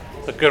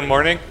So good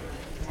morning.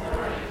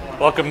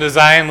 Welcome to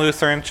Zion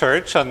Lutheran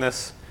Church on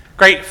this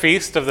great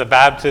feast of the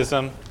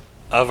baptism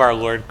of our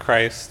Lord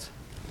Christ.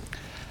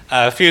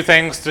 A few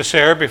things to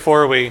share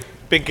before we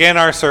begin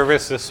our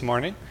service this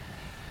morning.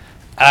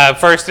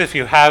 First, if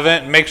you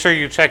haven't, make sure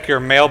you check your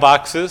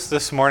mailboxes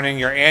this morning.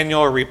 Your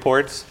annual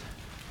reports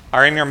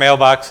are in your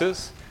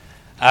mailboxes.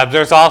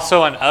 There's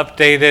also an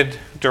updated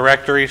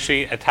directory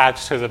sheet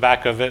attached to the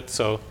back of it,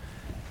 so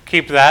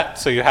keep that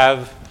so you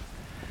have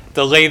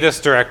the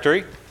latest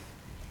directory.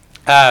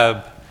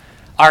 Our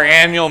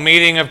annual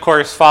meeting, of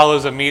course,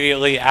 follows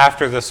immediately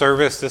after the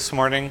service this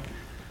morning.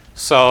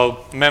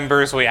 So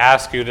members, we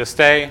ask you to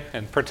stay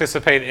and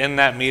participate in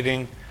that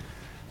meeting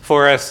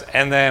for us.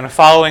 And then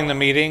following the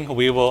meeting,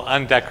 we will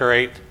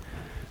undecorate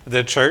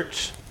the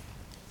church.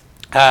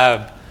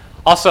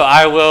 Also,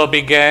 I will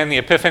begin the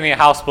Epiphany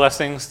House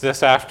blessings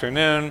this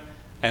afternoon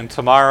and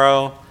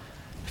tomorrow.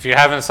 If you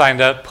haven't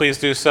signed up, please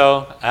do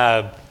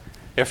so.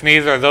 If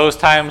neither of those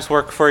times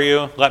work for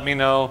you, let me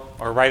know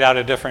or write out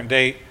a different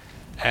date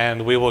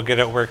and we will get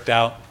it worked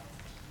out.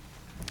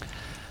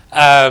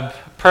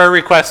 Prayer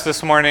request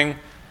this morning.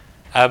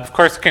 Of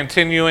course,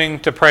 continuing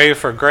to pray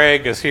for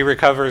Greg as he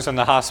recovers in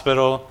the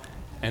hospital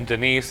and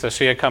Denise as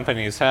she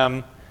accompanies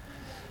him.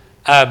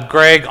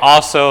 Greg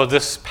also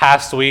this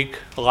past week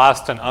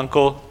lost an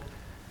uncle,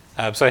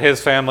 so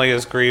his family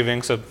is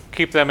grieving, so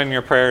keep them in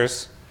your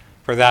prayers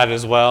for that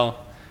as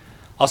well.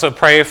 Also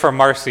pray for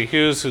Marcy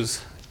Hughes,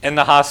 who's in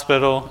the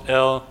hospital,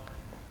 ill,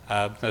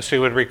 that she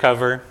would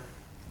recover.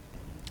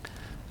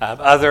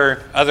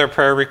 Other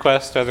prayer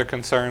requests, other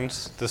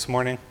concerns this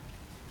morning?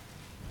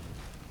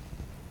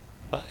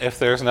 If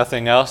there's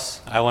nothing else,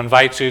 I will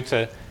invite you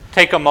to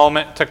take a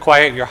moment to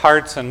quiet your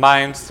hearts and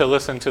minds to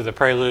listen to the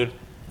prelude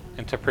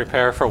and to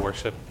prepare for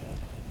worship.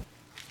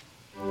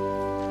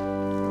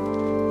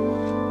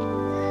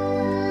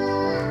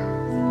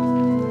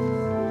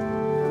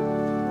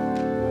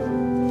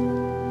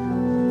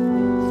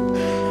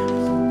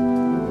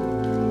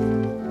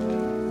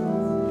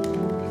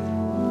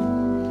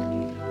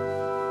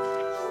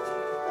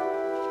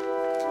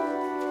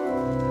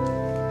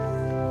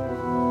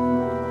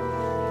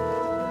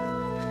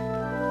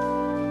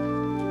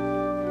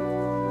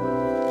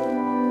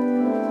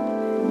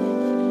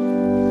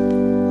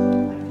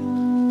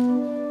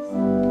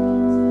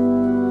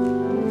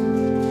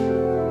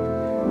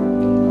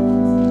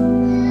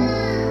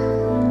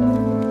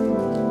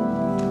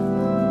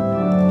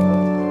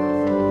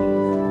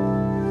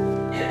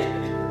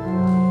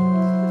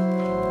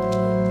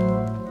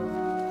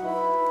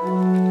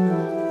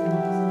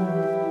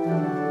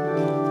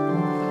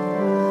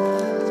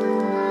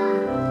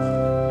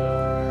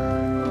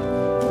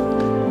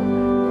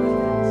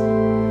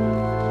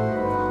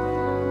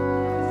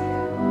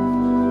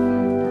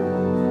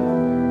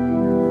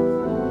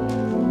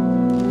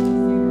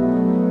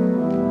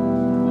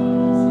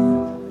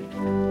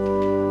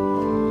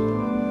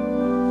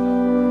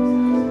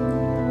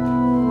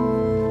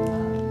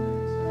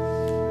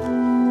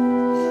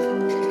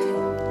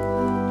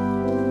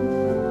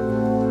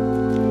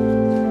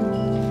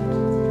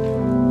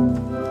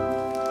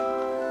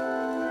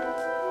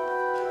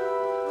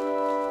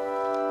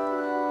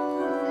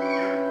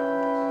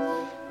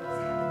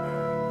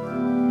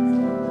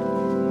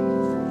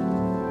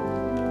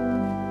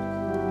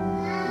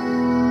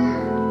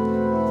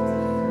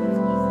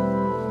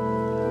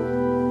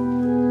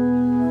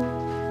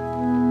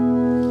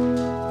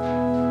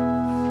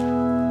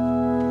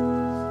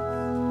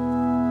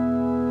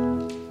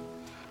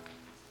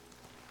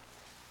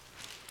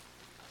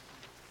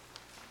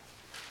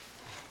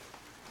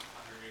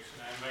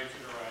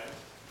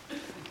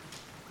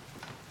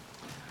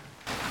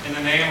 In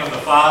the name of the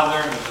Father,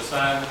 and of the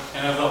Son,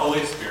 and of the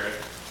Holy Spirit.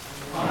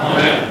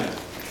 Amen.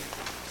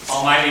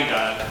 Almighty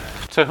God,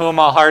 to whom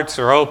all hearts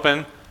are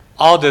open,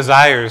 all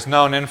desires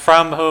known, and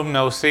from whom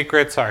no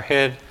secrets are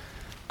hid,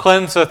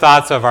 cleanse the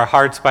thoughts of our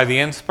hearts by the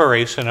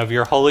inspiration of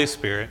your Holy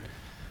Spirit,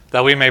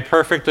 that we may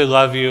perfectly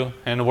love you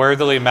and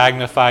worthily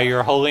magnify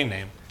your holy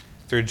name,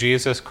 through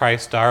Jesus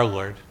Christ our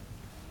Lord.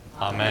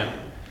 Amen.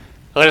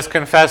 Let us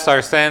confess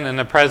our sin in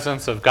the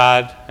presence of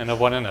God and of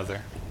one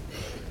another.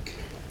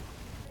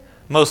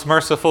 Most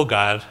merciful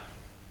God,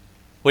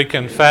 we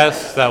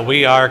confess that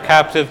we are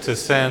captive to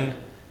sin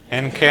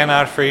and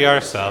cannot free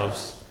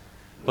ourselves.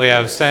 We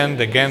have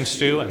sinned against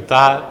you in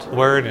thought,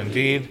 word, and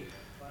deed,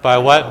 by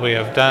what we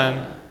have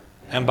done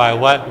and by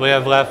what we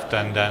have left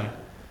undone.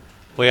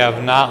 We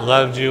have not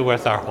loved you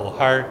with our whole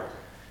heart.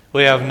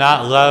 We have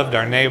not loved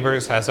our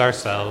neighbors as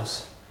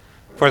ourselves.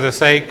 For the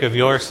sake of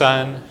your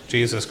Son,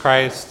 Jesus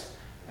Christ,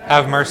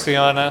 have mercy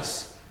on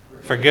us,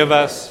 forgive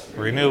us,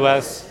 renew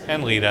us,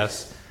 and lead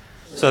us,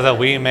 so that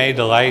we may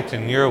delight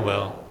in your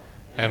will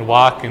and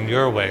walk in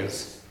your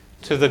ways,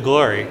 to the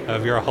glory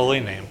of your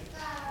holy name.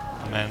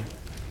 Amen.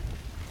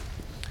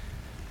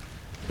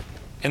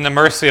 In the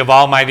mercy of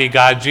Almighty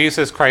God,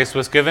 Jesus Christ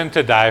was given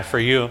to die for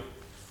you,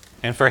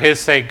 and for his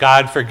sake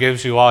God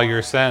forgives you all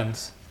your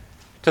sins.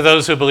 To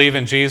those who believe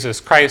in Jesus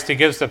Christ, he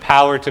gives the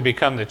power to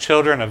become the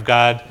children of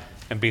God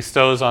and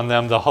bestows on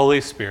them the Holy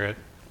Spirit.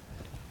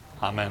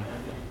 Amen.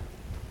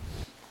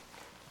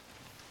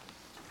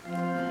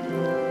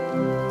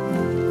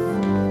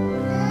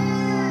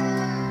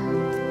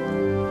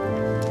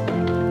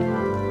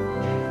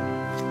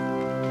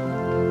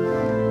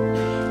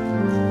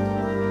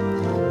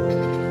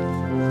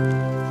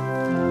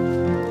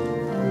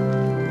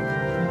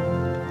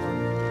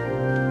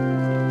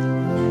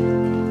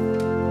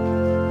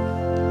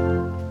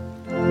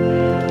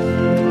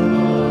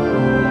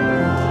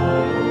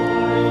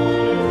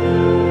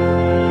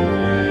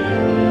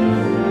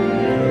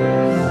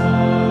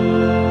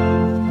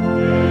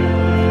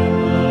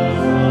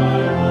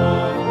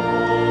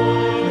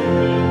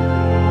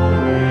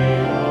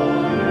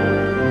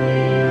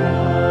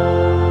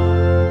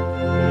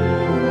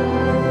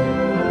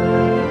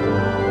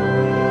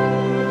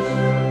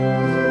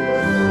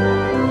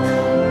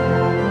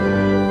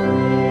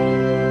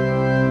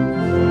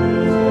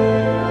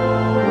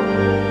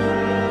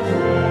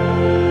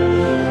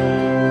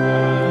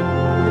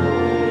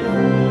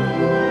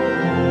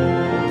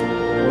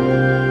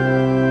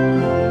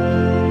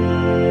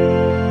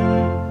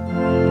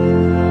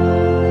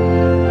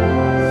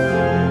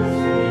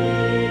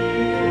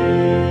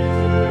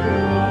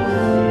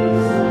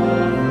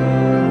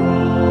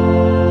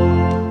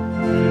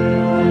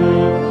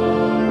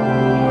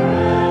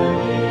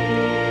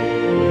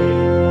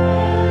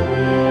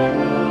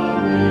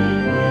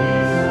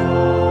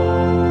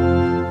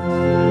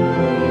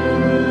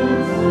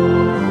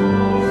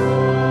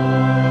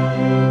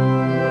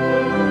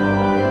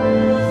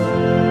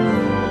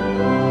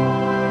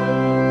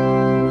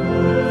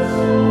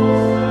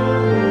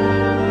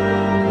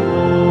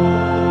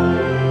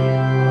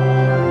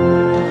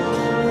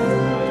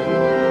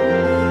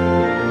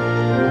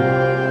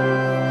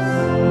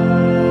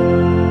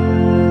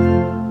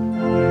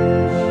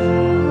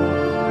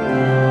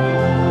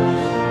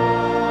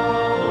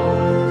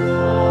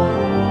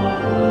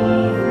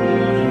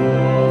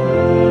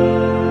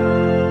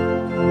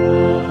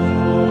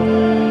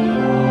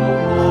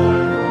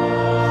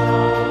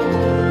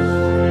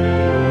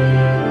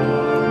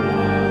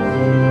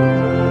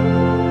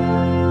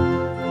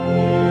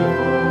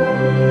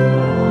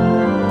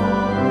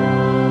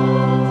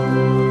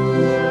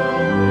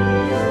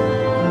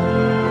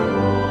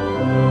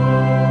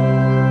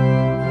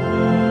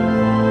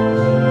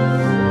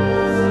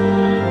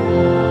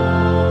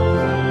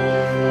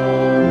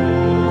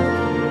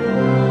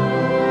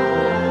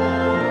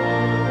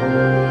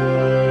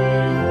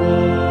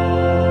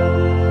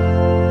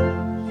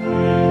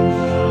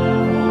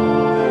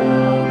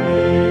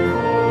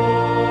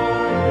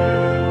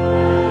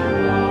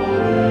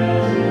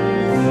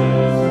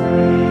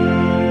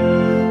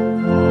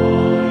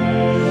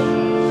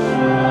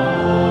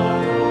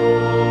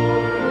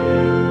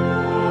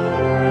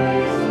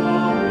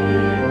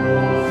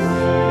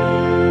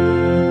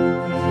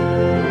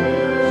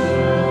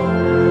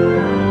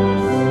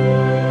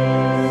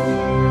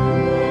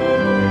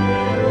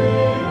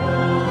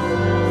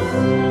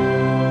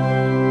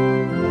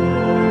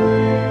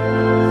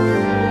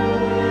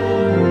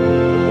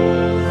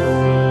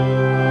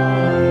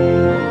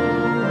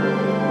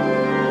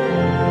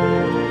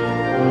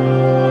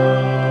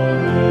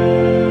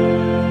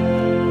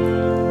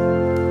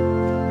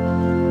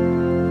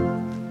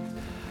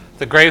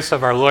 The grace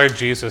of our Lord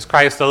Jesus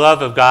Christ, the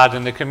love of God,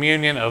 and the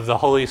communion of the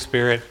Holy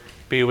Spirit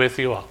be with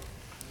you all.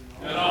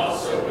 And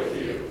also with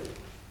you.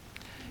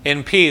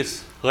 In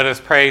peace, let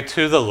us pray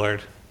to the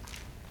Lord.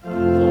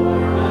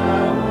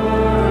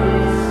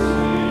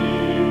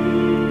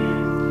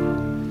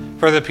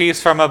 For the peace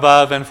from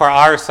above and for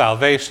our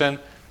salvation,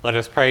 let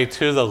us pray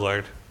to the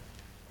Lord.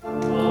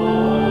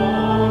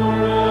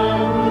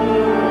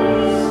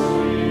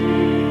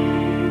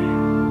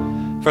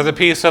 For the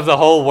peace of the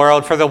whole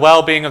world, for the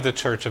well-being of the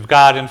Church of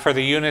God, and for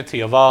the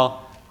unity of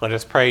all, let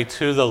us pray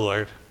to the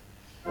Lord.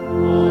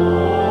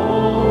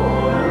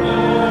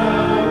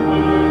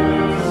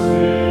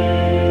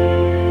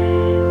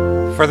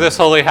 For this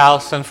holy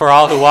house and for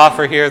all who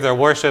offer here their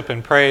worship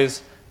and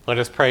praise, let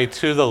us pray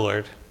to the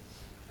Lord.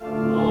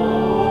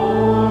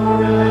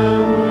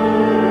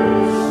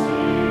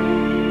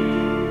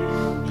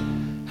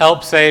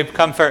 Help, save,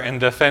 comfort, and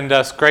defend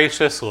us,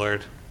 gracious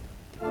Lord.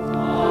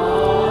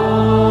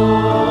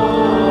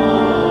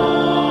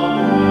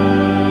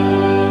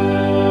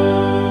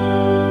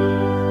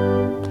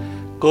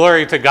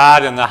 Glory to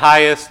God in the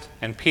highest,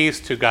 and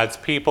peace to God's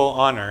people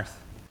on earth.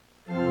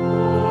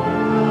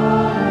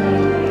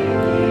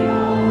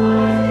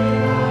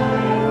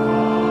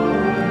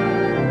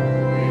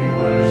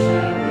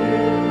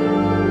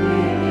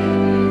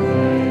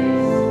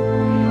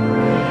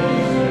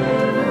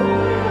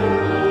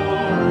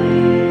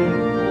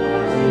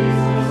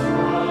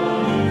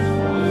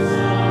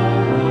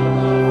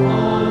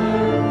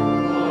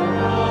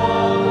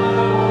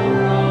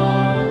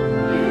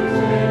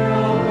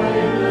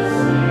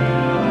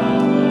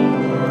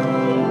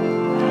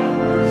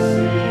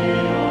 Mercy.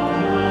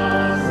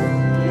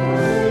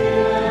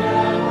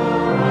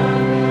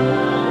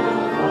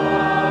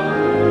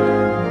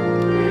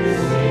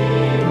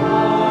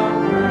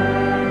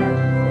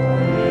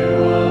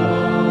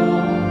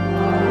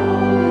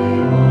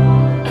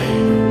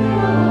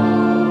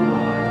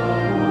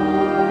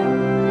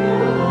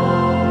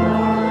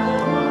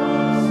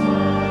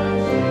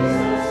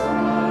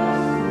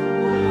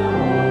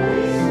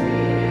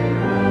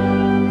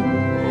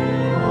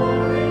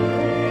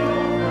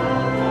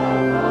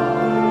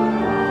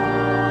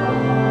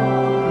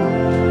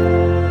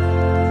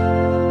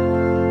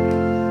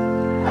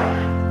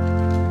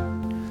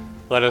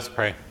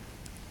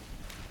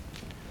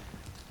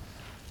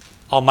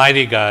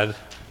 Almighty God,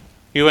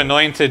 you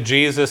anointed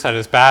Jesus at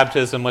his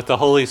baptism with the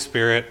Holy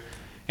Spirit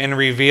and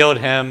revealed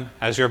him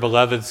as your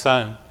beloved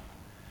Son.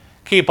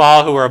 Keep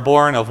all who are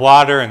born of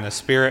water and the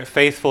Spirit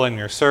faithful in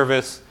your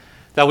service,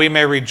 that we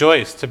may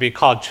rejoice to be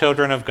called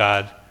children of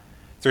God.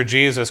 Through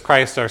Jesus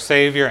Christ our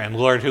Savior and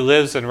Lord, who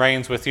lives and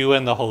reigns with you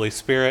in the Holy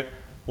Spirit,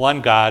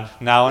 one God,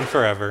 now and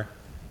forever.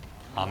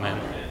 Amen.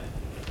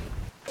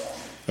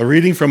 A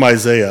reading from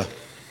Isaiah.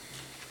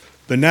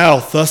 But now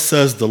thus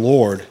says the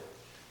Lord,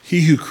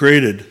 He who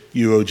created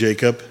you, O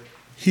Jacob,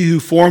 He who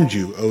formed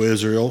you, O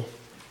Israel.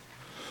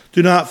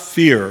 Do not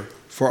fear,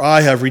 for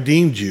I have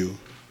redeemed you.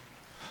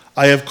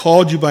 I have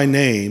called you by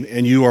name,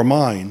 and you are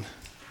mine.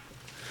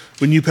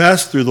 When you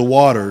pass through the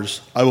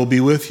waters, I will be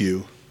with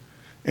you,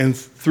 and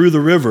through the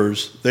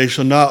rivers, they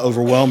shall not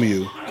overwhelm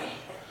you.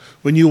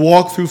 When you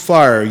walk through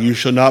fire, you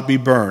shall not be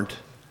burnt,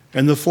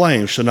 and the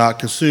flame shall not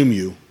consume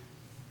you.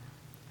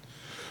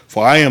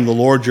 For I am the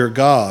Lord your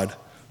God,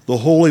 the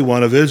Holy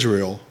One of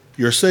Israel,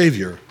 your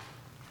Savior.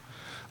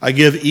 I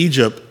give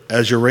Egypt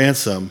as your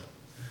ransom,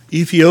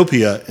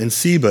 Ethiopia and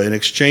Seba in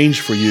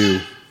exchange for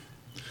you.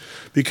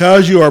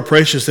 Because you are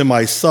precious in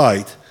my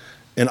sight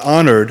and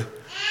honored,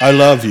 I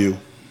love you.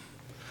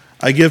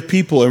 I give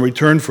people in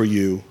return for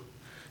you,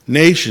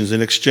 nations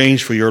in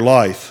exchange for your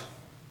life.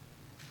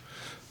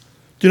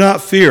 Do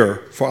not fear,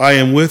 for I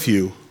am with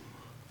you.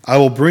 I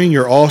will bring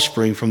your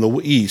offspring from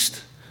the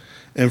east,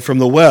 and from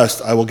the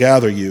west I will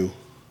gather you.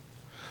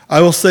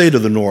 I will say to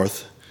the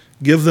north,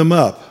 give them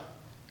up,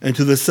 and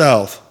to the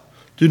south,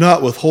 do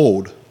not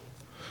withhold.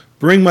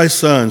 Bring my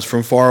sons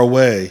from far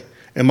away,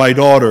 and my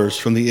daughters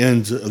from the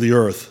ends of the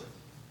earth.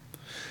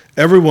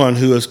 Everyone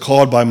who is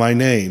called by my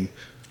name,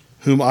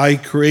 whom I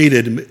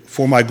created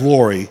for my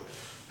glory,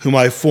 whom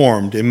I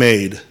formed and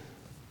made.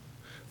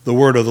 The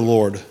word of the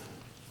Lord.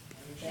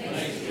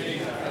 Thanks be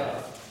to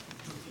God.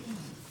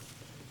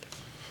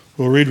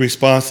 We'll read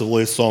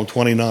responsively Psalm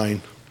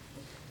 29.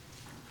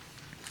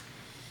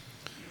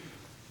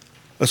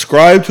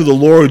 Ascribe to the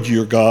Lord,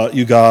 your God,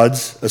 you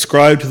gods.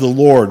 Ascribe to the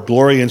Lord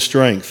glory and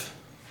strength.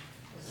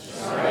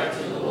 Ascribe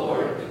to the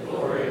Lord the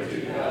glory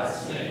due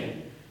God's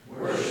name.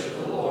 Worship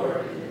the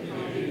Lord in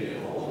beauty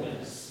and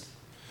holiness.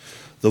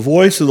 The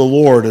voice of the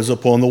Lord is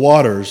upon the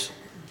waters.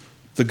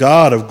 The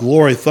God of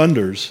glory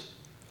thunders.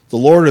 The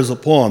Lord is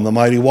upon the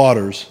mighty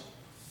waters.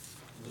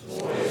 The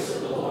voice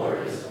of the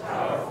Lord is a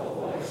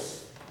powerful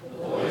voice. The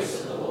voice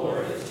of the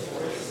Lord is a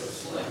voice of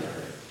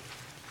splendor.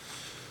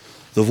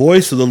 The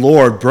voice of the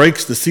Lord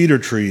breaks the cedar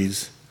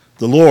trees.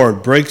 The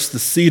Lord breaks the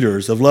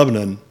cedars of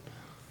Lebanon.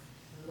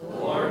 The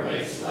Lord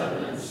makes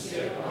Lebanon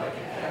skip like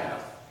a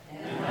calf,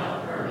 and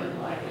Mount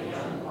Hermon like a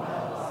young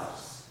wild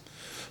ox.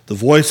 The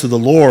voice of the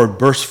Lord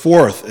bursts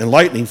forth in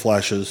lightning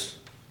flashes.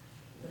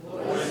 The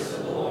voice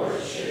of the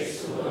Lord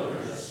shakes the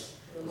wilderness.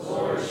 The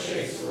Lord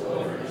shakes the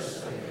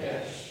wilderness of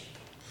Kadesh.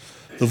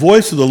 The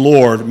voice of the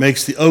Lord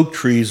makes the oak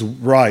trees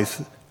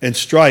writhe and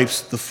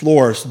stripes the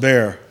forest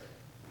bare.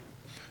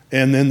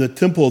 And in the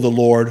temple of the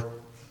Lord,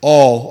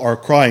 all are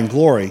crying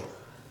glory.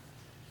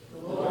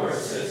 The Lord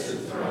sits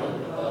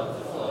enthroned above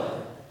the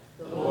flood.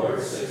 The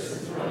Lord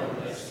sits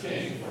enthroned as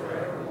King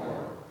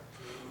forevermore.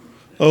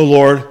 O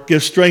Lord,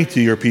 give strength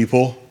to your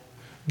people.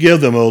 Give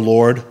them, O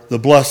Lord, the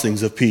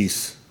blessings of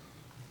peace.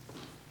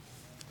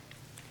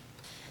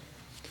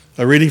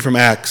 A reading from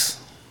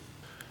Acts.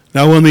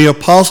 Now when the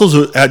apostles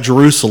at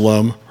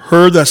Jerusalem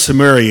heard that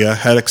Samaria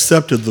had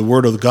accepted the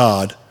word of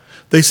God,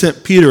 they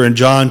sent Peter and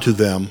John to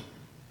them.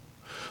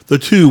 The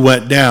two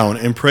went down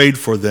and prayed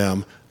for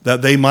them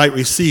that they might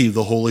receive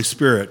the Holy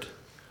Spirit.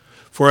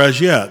 For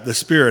as yet the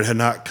Spirit had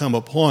not come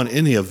upon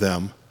any of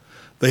them.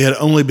 They had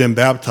only been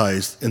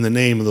baptized in the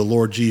name of the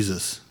Lord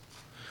Jesus.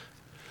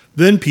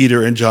 Then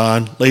Peter and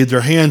John laid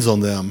their hands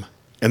on them,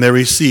 and they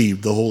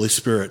received the Holy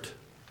Spirit.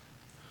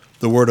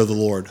 The word of the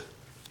Lord.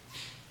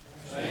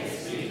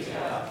 Thanks be to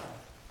God.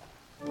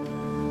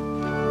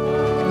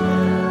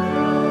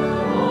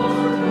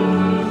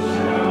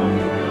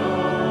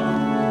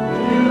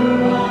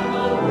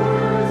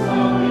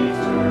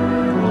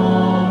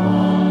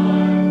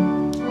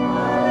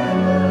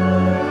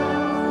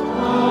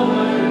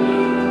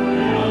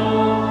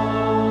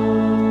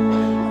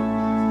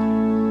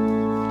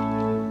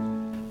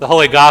 The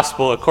Holy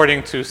Gospel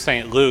according to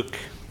St. Luke.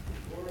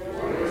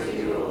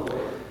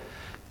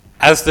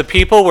 As the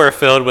people were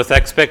filled with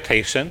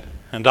expectation,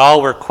 and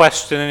all were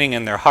questioning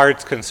in their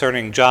hearts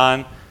concerning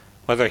John,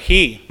 whether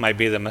he might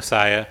be the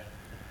Messiah,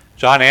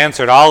 John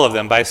answered all of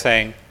them by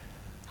saying,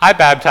 I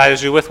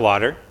baptize you with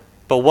water,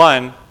 but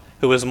one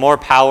who is more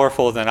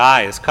powerful than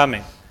I is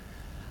coming.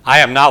 I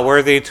am not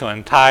worthy to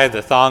untie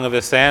the thong of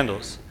his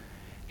sandals.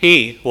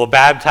 He will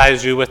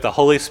baptize you with the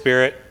Holy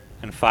Spirit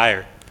and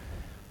fire.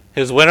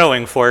 His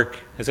winnowing fork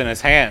is in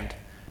his hand,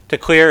 to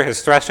clear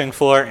his threshing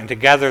floor and to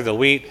gather the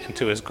wheat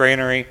into his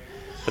granary,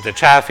 but the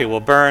chaff he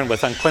will burn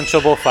with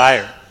unquenchable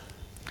fire.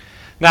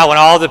 Now when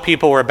all the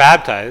people were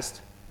baptized,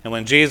 and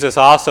when Jesus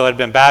also had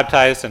been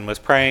baptized and was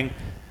praying,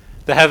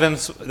 the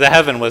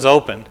heaven was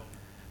opened,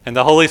 and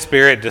the Holy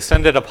Spirit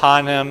descended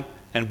upon him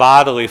in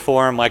bodily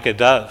form like a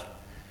dove.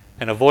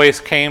 and a voice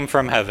came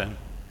from heaven.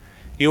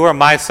 You are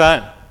my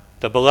Son,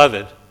 the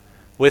beloved.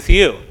 With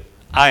you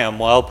I am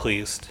well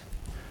pleased.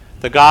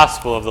 The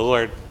gospel of the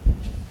Lord.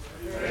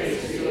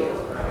 Praise to you,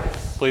 O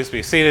Christ. Please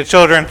be seated.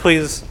 Children,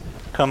 please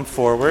come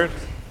forward.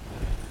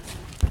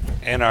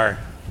 In our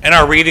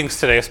readings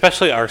today,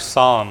 especially our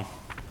psalm,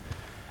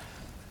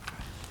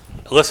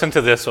 listen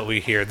to this, what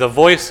we hear. The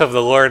voice of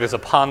the Lord is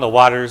upon the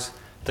waters.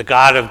 The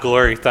God of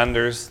glory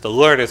thunders. The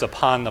Lord is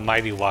upon the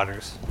mighty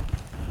waters.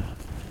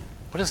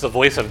 What does the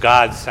voice of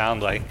God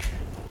sound like?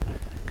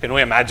 Can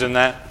we imagine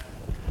that?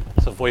 What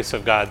does the voice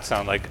of God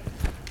sound like?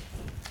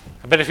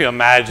 I bet if you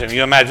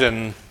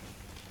imagine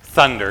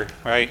thunder,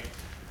 right?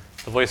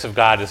 The voice of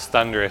God is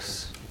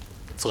thunderous.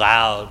 It's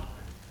loud.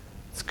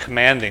 It's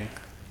commanding.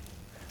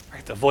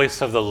 Right? The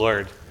voice of the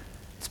Lord.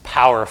 It's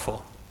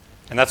powerful.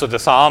 And that's what the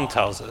psalm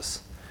tells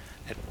us.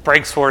 It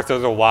breaks forth through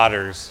the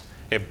waters.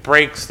 It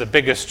breaks the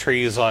biggest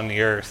trees on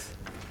the earth.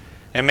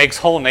 It makes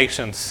whole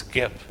nations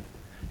skip.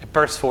 It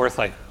bursts forth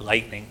like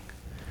lightning.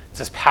 It's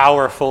this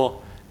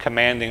powerful,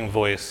 commanding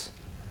voice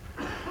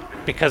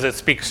because it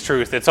speaks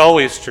truth. It's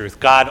always truth.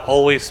 God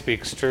always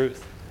speaks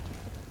truth.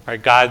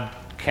 Right? God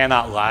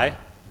cannot lie.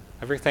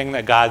 Everything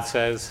that God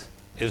says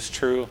is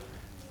true,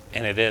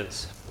 and it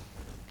is.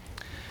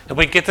 And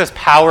we get this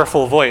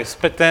powerful voice,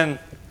 but then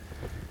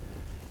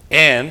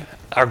in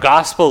our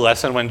gospel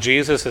lesson, when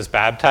Jesus is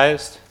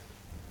baptized,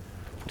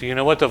 do you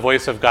know what the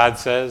voice of God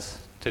says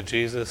to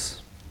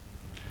Jesus?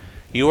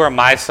 You are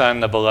my Son,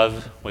 the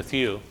beloved. With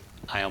you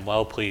I am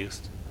well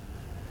pleased.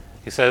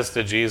 He says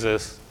to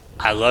Jesus,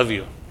 I love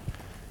you.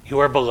 You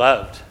are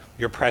beloved.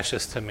 You're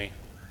precious to me.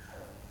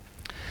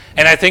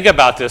 And I think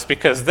about this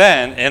because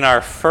then in our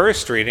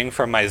first reading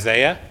from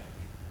Isaiah,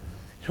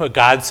 you know what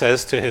God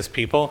says to his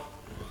people?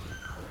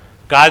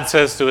 God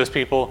says to his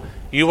people,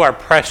 you are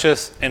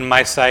precious in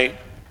my sight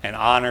and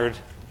honored,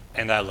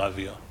 and I love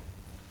you.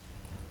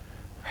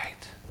 Right?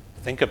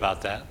 Think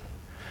about that.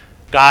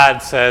 God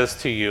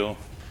says to you,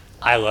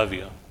 I love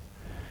you.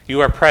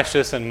 You are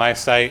precious in my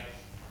sight.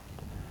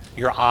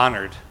 You're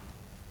honored.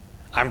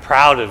 I'm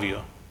proud of you.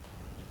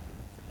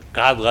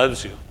 God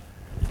loves you.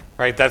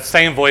 Right? That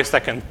same voice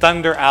that can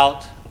thunder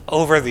out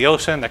over the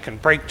ocean, that can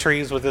break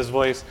trees with his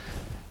voice,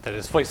 that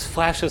his voice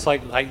flashes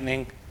like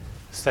lightning,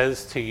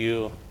 says to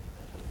you,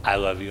 I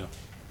love you.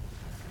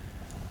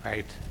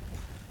 Right?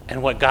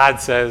 And what God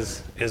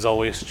says is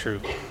always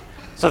true.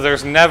 So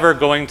there's never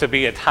going to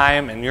be a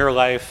time in your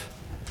life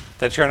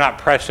that you're not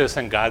precious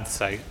in God's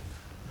sight.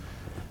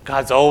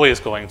 God's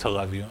always going to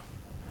love you.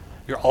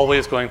 You're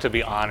always going to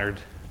be honored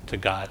to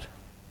God.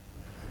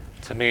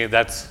 To me,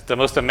 that's the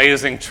most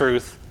amazing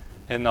truth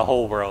in the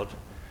whole world,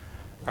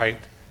 right?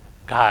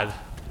 God,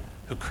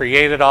 who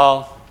created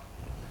all,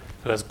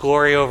 who has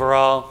glory over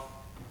all,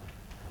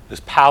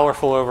 who's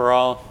powerful over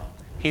all,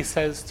 he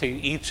says to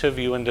each of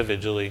you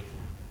individually,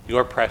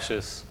 you're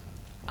precious,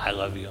 I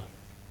love you.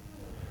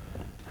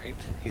 Right?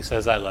 He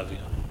says, I love you.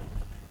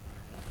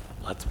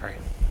 Let's pray.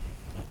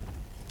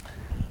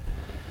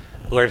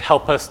 Lord,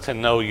 help us to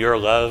know your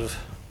love.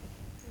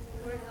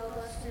 Lord, help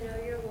us to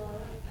know your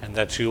love. And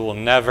that you will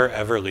never,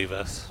 ever leave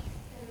us.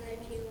 And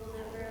that you will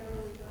never, ever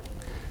leave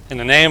us. In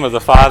the name of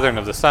the Father, and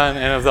of the Son,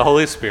 and of the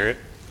Holy Spirit.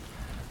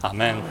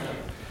 Amen.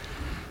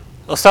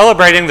 Well,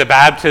 celebrating the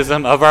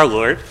baptism of our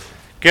Lord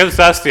gives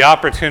us the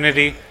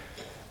opportunity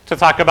to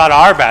talk about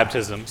our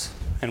baptisms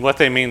and what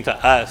they mean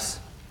to us.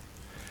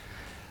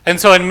 And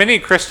so in many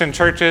Christian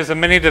churches and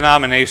many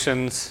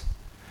denominations,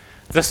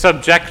 the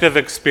subjective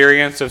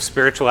experience of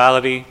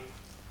spirituality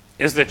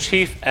is the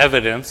chief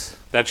evidence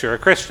that you're a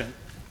Christian.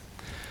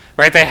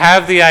 Right? They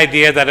have the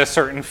idea that a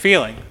certain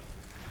feeling,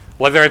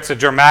 whether it's a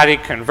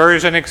dramatic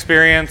conversion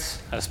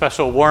experience, a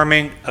special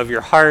warming of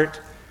your heart,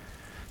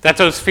 that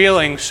those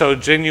feelings show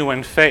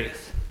genuine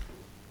faith.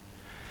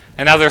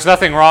 And now there's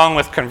nothing wrong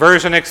with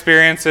conversion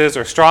experiences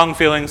or strong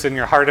feelings in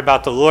your heart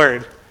about the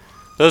Lord.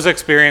 Those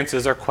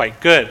experiences are quite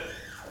good.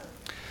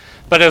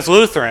 But as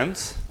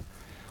Lutherans,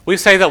 we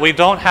say that we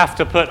don't have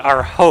to put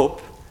our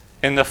hope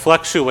in the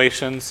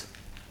fluctuations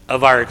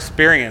of our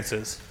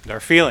experiences, our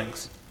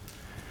feelings.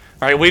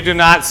 Right? We do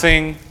not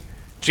sing,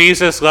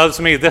 Jesus loves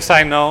me, this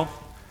I know,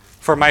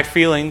 for my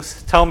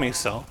feelings tell me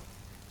so.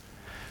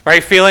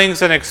 Right?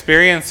 Feelings and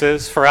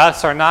experiences for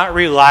us are not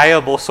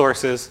reliable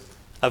sources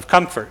of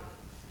comfort.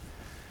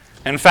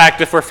 In fact,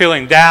 if we're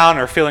feeling down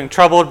or feeling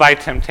troubled by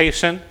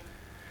temptation,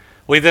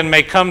 we then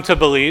may come to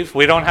believe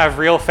we don't have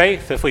real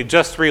faith if we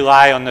just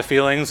rely on the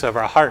feelings of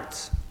our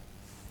hearts.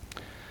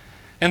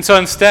 And so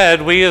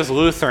instead, we as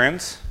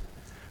Lutherans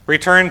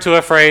return to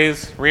a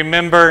phrase,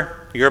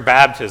 remember your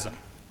baptism.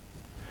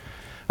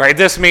 Right?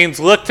 This means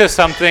look to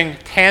something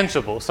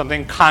tangible,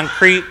 something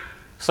concrete,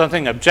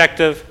 something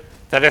objective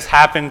that has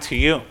happened to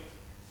you.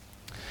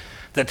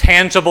 The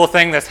tangible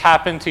thing that's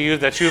happened to you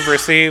that you've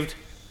received,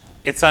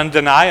 it's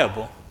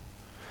undeniable.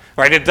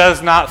 Right? It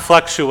does not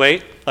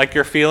fluctuate like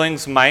your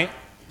feelings might.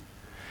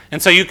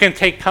 And so you can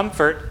take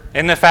comfort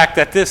in the fact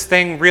that this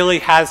thing really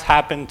has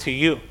happened to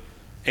you.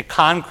 It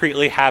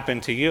concretely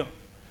happened to you.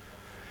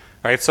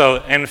 Right?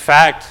 So in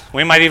fact,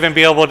 we might even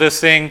be able to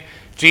sing,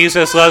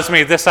 Jesus loves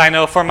me, this I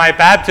know, for my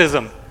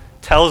baptism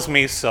tells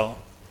me so.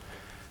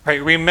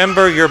 Right?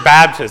 Remember your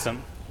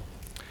baptism.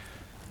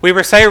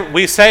 We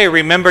say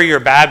remember your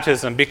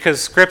baptism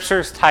because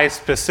scriptures tie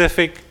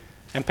specific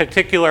and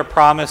particular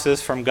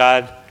promises from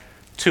God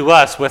to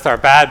us with our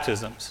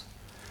baptisms.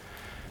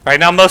 Right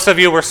now, most of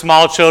you were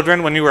small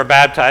children when you were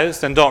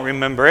baptized and don't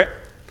remember it.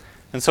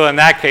 And so in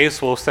that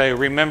case, we'll say,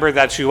 remember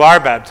that you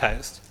are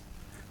baptized.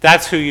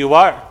 That's who you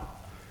are.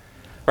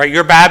 Right?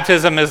 Your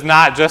baptism is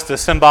not just a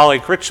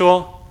symbolic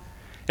ritual.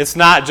 It's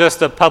not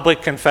just a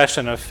public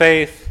confession of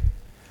faith.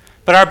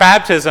 But our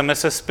baptism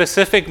is a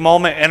specific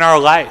moment in our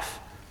life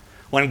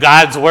when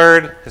God's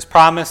word, his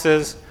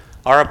promises,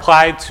 are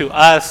applied to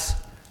us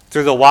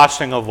through the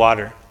washing of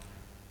water.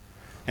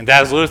 And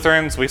as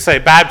Lutherans, we say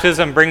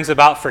baptism brings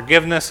about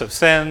forgiveness of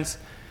sins,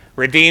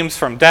 redeems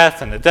from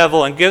death and the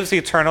devil, and gives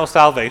eternal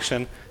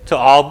salvation to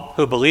all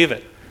who believe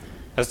it,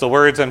 as the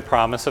words and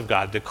promise of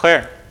God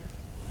declare.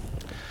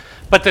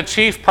 But the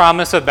chief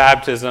promise of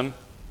baptism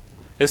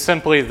is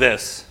simply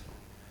this,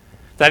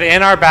 that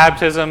in our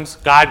baptisms,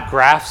 God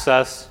grafts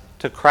us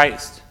to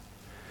Christ.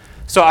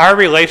 So our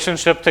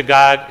relationship to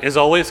God is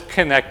always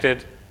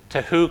connected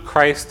to who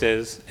Christ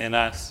is in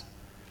us.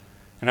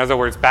 In other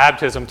words,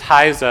 baptism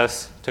ties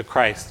us to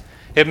Christ.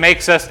 It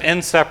makes us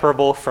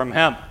inseparable from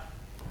him.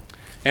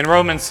 In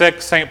Romans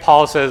 6, St.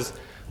 Paul says,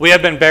 "We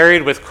have been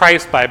buried with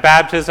Christ by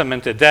baptism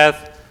into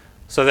death,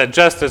 so that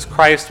just as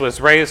Christ was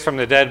raised from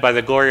the dead by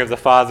the glory of the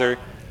Father,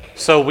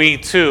 so we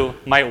too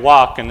might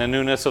walk in the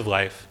newness of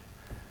life."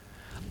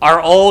 Our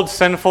old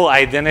sinful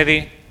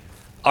identity,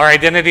 our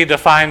identity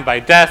defined by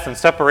death and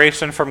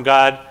separation from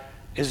God,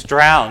 is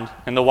drowned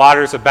in the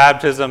waters of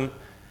baptism,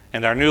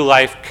 and our new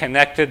life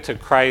connected to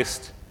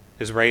Christ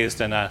is raised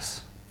in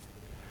us.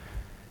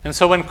 And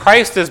so when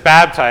Christ is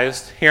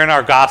baptized here in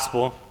our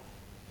gospel,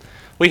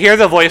 we hear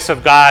the voice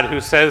of God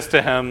who says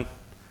to him,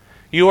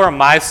 "You are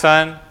my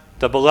Son,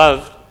 the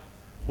beloved.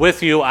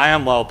 With you I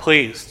am well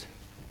pleased."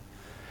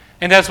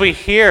 And as we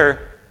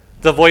hear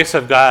the voice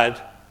of God,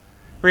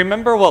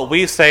 remember what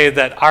we say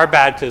that our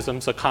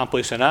baptisms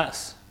accomplish in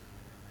us.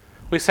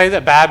 We say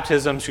that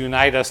baptisms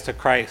unite us to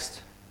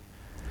Christ.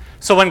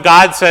 So when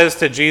God says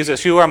to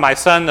Jesus, "You are my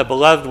Son, the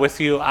beloved, with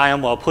you I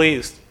am well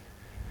pleased,"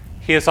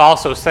 he is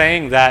also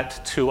saying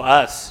that to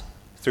us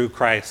through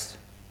Christ.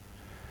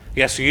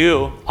 Yes,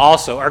 you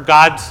also are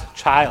God's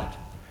child.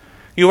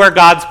 You are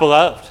God's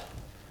beloved.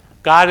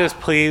 God is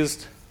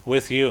pleased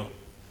with you.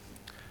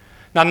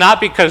 Now,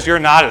 not because you're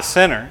not a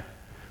sinner,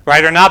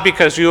 right? Or not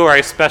because you are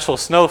a special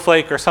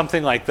snowflake or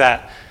something like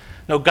that.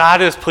 No,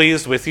 God is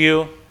pleased with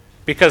you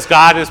because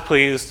God is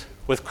pleased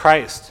with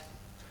Christ.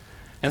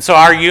 And so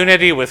our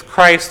unity with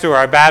Christ through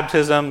our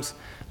baptisms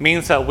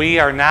means that we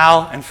are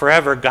now and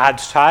forever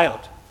God's child.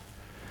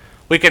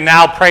 We can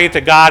now pray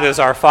to God as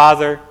our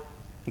Father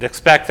and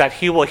expect that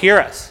he will hear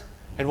us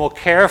and will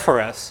care for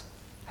us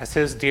as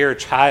his dear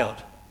child.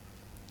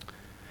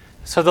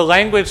 So the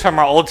language from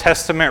our Old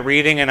Testament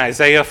reading in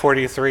Isaiah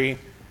 43,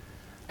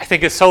 I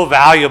think is so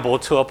valuable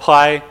to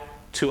apply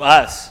to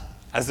us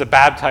as the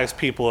baptized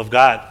people of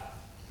God.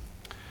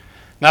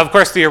 Now, of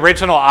course, the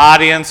original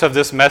audience of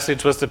this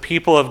message was the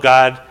people of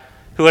God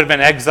who had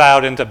been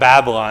exiled into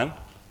Babylon.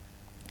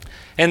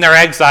 In their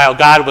exile,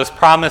 God was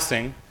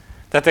promising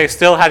that they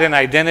still had an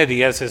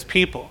identity as his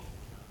people.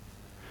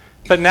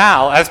 But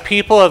now, as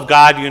people of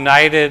God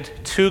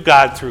united to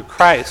God through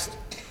Christ,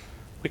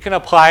 we can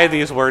apply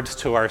these words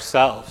to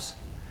ourselves.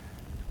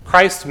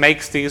 Christ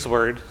makes these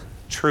words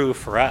true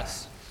for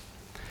us.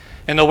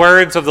 And the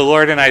words of the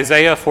Lord in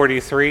Isaiah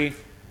 43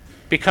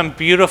 become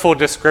beautiful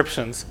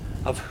descriptions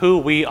of who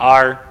we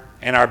are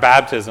in our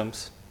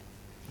baptisms.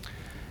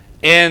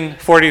 In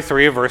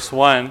 43, verse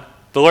 1,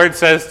 the Lord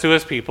says to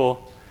his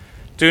people,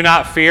 "Do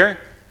not fear,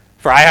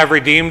 for I have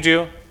redeemed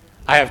you.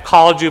 I have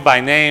called you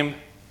by name.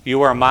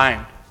 You are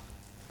mine."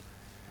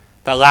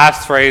 That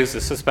last phrase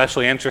is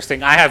especially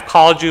interesting. I have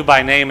called you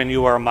by name and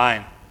you are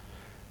mine.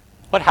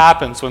 What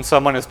happens when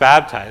someone is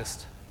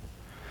baptized?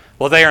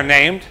 Well, they are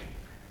named,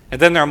 and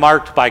then they're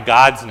marked by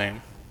God's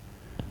name.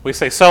 We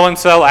say,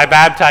 "So-and-so, I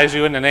baptize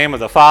you in the name of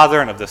the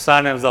Father and of the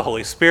Son and of the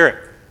Holy Spirit."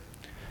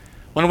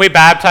 When we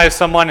baptize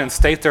someone and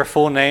state their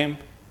full name,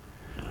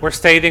 we're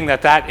stating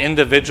that that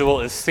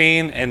individual is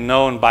seen and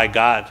known by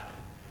God.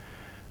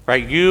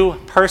 Right?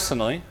 You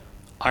personally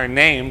are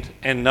named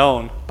and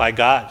known by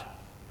God.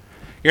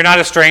 You're not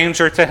a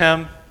stranger to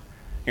him.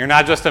 You're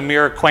not just a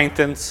mere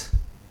acquaintance.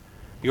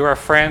 You're a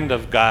friend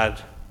of God.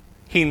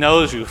 He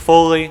knows you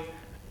fully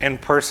and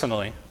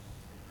personally.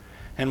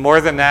 And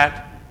more than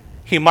that,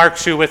 he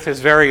marks you with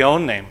his very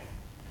own name.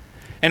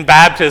 In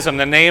baptism,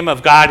 the name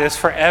of God is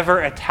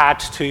forever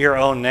attached to your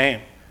own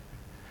name.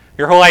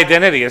 Your whole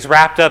identity is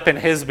wrapped up in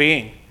his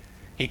being.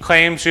 He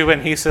claims you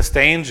and he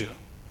sustains you.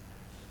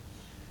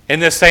 In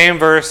this same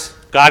verse,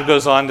 God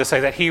goes on to say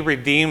that he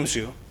redeems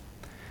you.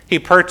 He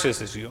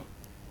purchases you.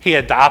 He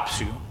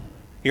adopts you.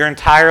 You're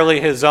entirely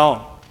his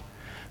own.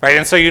 Right?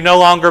 And so you no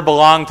longer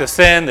belong to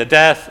sin, to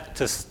death,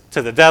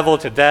 to the devil,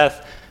 to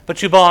death,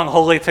 but you belong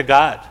wholly to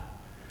God.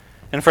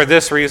 And for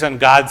this reason,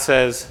 God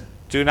says,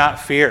 Do not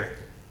fear.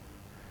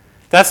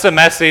 That's the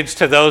message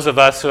to those of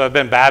us who have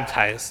been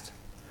baptized.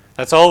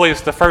 That's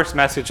always the first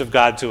message of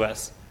God to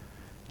us.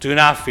 Do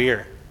not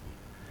fear.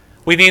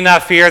 We need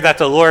not fear that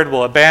the Lord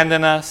will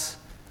abandon us,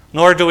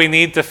 nor do we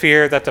need to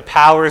fear that the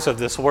powers of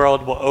this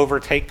world will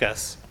overtake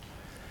us.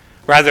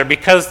 Rather,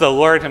 because the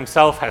Lord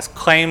himself has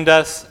claimed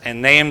us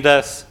and named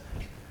us,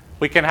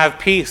 we can have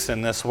peace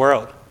in this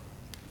world.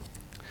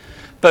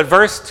 But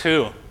verse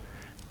 2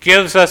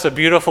 gives us a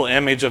beautiful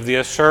image of the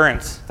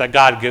assurance that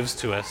God gives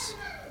to us.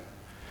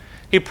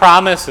 He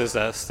promises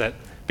us that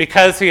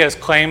because he has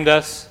claimed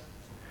us,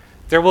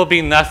 there will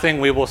be nothing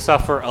we will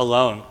suffer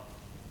alone.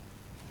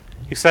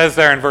 He says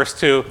there in verse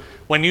 2,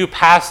 when you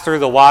pass through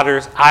the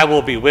waters, I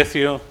will be with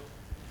you,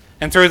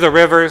 and through the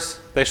rivers,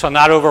 they shall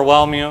not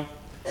overwhelm you.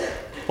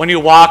 When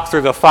you walk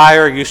through the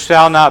fire, you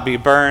shall not be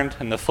burned,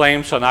 and the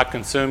flame shall not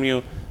consume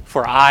you,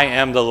 for I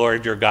am the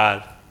Lord your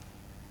God.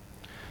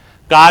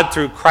 God,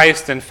 through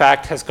Christ, in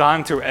fact, has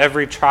gone through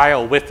every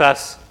trial with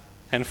us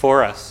and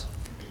for us.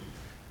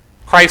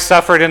 Christ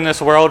suffered in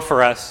this world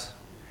for us.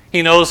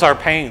 He knows our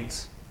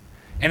pains.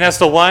 And as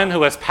the one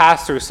who has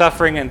passed through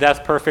suffering and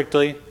death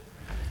perfectly,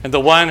 and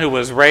the one who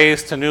was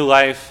raised to new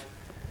life,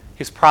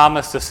 he's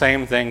promised the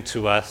same thing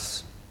to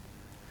us.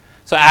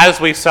 So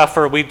as we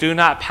suffer, we do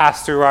not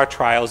pass through our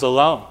trials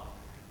alone.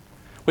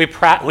 We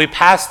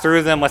pass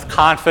through them with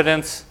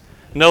confidence,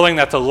 knowing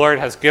that the Lord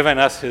has given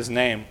us his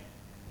name.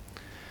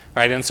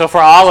 Right? And so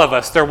for all of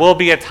us, there will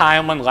be a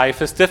time when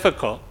life is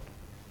difficult.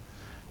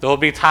 There will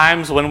be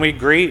times when we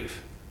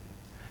grieve,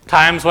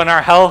 times when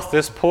our health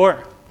is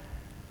poor,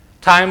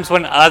 times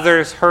when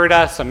others hurt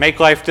us and make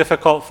life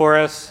difficult for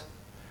us.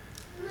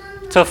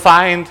 To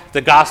find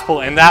the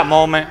gospel in that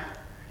moment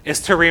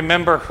is to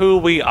remember who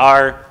we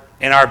are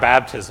in our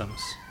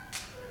baptisms.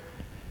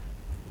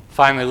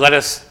 Finally, let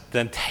us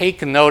then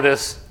take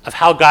notice of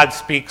how God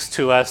speaks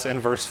to us in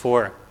verse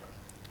 4.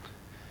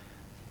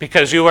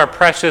 Because you are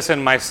precious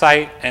in my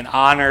sight and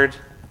honored,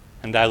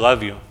 and I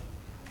love you.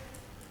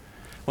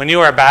 When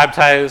you are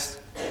baptized,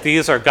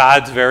 these are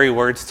God's very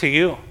words to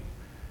you.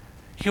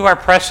 You are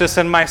precious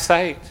in my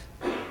sight.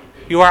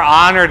 You are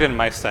honored in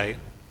my sight.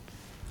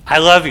 I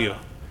love you.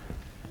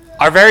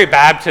 Our very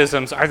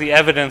baptisms are the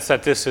evidence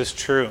that this is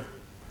true.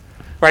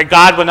 Right?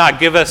 God would not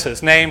give us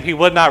his name. He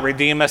would not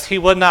redeem us. He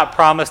would not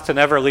promise to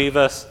never leave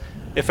us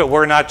if it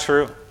were not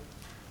true.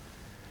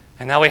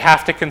 And now we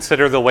have to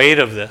consider the weight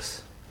of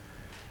this.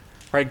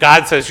 Right?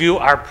 God says, you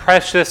are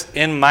precious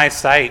in my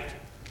sight.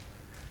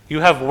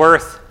 You have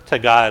worth to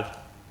God.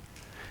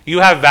 You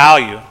have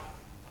value.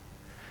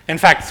 In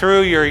fact,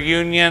 through your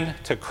union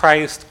to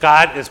Christ,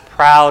 God is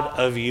proud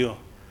of you.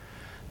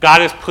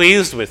 God is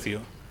pleased with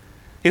you.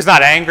 He's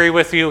not angry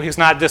with you. He's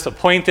not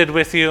disappointed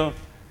with you.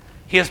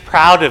 He is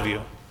proud of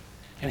you.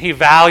 And he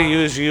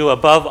values you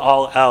above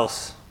all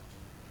else.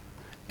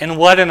 And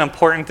what an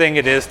important thing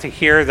it is to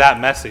hear that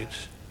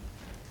message.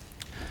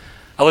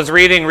 I was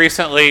reading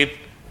recently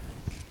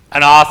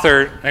an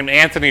author named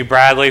Anthony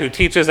Bradley who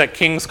teaches at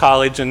King's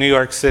College in New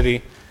York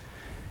City.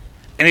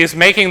 And he's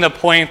making the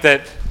point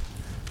that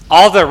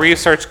all the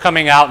research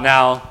coming out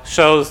now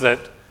shows that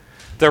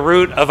the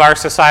root of our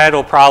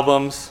societal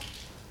problems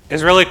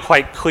is really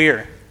quite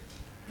clear.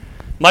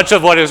 Much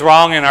of what is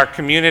wrong in our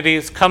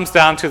communities comes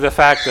down to the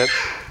fact that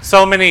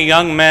so many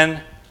young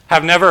men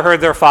have never heard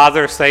their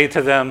father say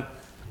to them,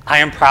 I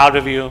am proud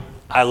of you,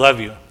 I love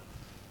you.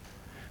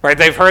 Right?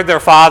 They've heard their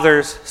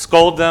fathers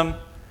scold them.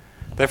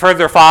 They've heard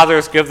their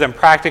fathers give them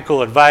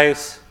practical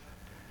advice.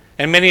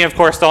 And many, of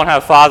course, don't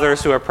have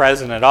fathers who are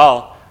present at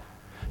all.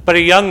 But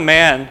a young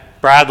man,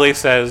 Bradley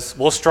says,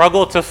 will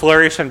struggle to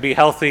flourish and be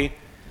healthy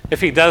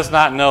if he does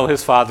not know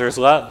his father's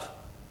love.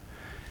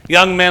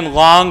 Young men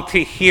long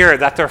to hear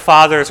that their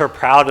fathers are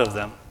proud of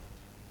them.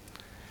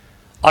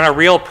 On a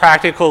real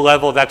practical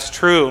level, that's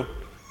true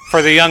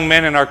for the young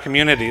men in our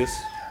communities.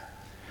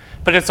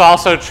 But it's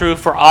also true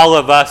for all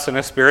of us in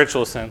a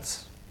spiritual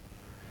sense.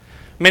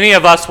 Many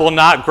of us will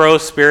not grow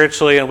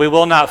spiritually and we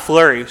will not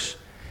flourish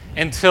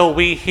until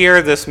we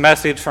hear this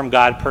message from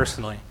God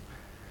personally.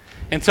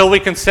 Until we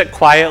can sit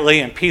quietly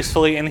and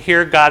peacefully and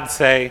hear God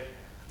say,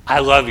 I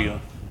love you.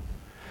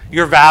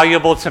 You're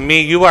valuable to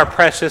me. You are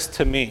precious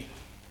to me.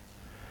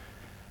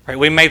 Right?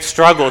 We may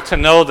struggle to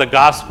know the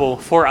gospel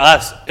for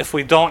us if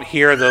we don't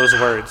hear those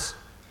words.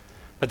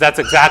 But that's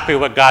exactly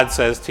what God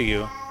says to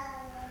you.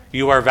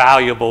 You are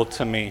valuable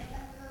to me.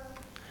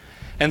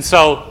 And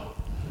so,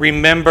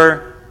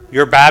 remember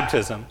your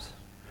baptisms.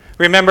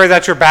 Remember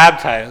that you're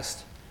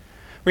baptized.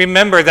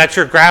 Remember that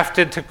you're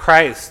grafted to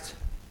Christ.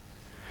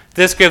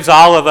 This gives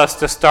all of us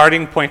the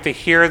starting point to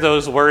hear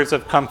those words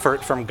of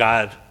comfort from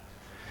God.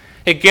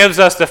 It gives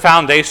us the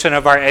foundation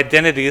of our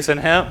identities in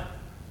Him,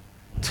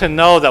 to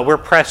know that we're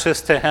precious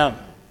to Him.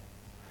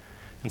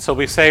 And so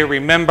we say,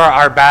 remember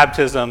our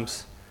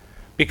baptisms,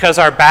 because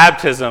our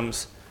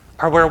baptisms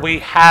are where we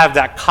have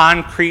that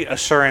concrete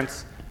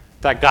assurance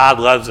that God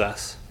loves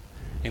us,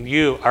 and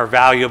you are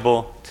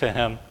valuable to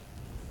Him.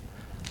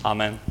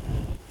 Amen.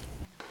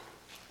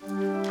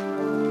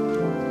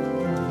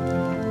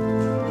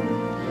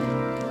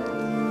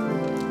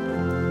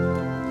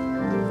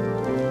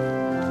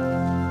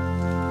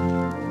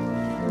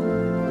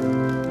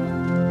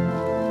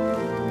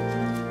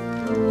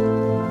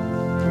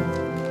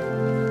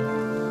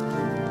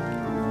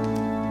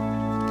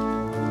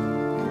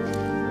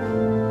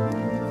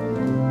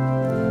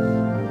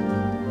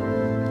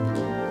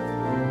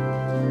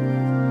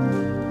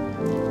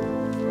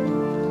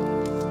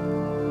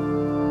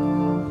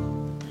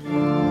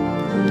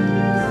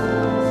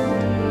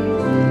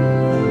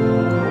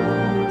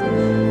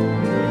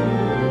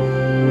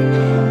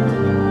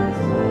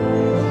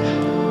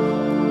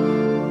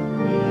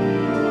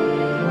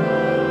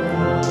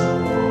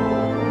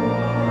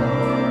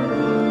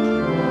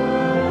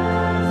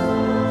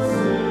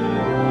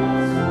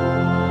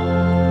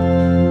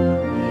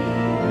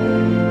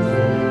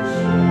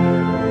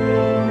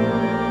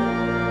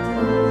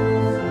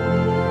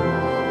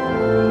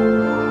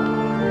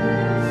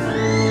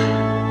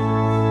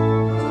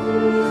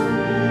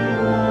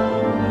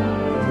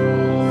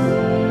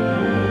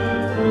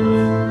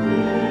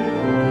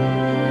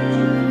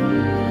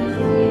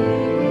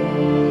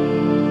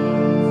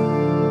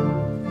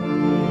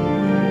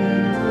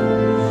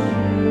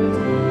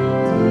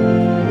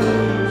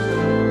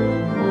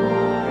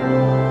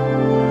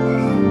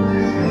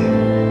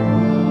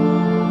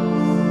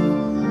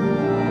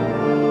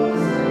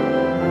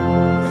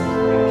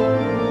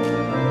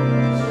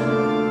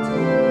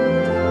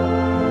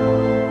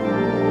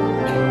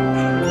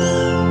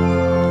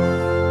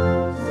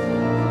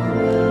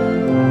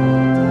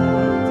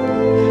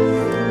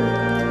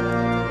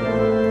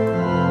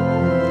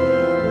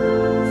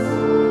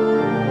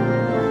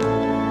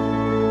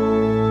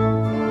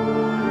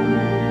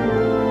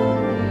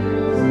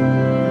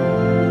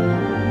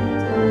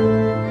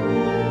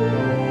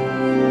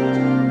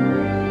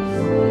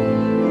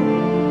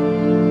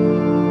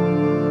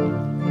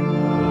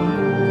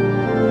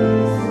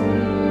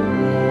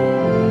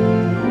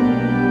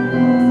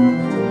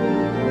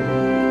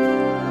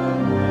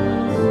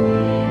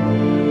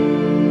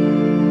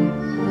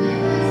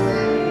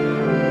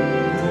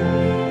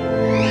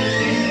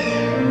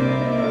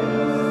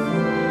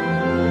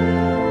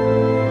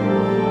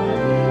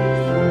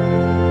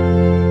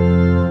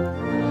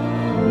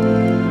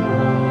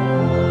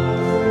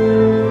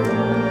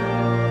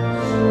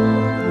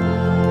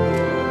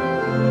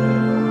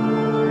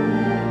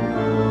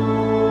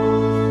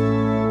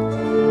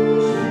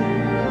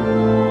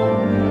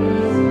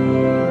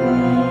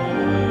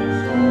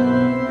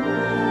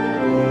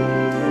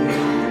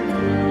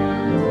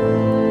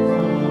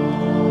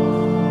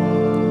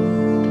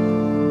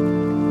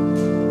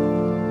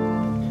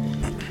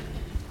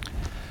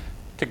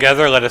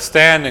 Together, let us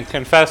stand and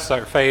confess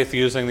our faith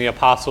using the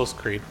Apostles'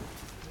 Creed.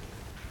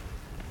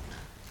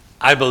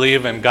 I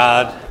believe in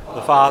God,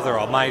 the Father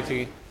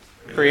Almighty,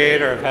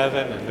 creator of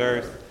heaven and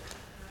earth.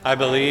 I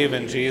believe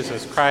in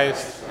Jesus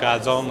Christ,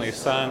 God's only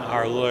Son,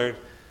 our Lord,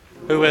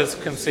 who was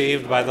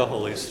conceived by the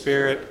Holy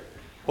Spirit,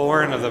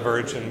 born of the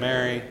Virgin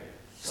Mary,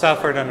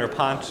 suffered under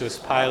Pontius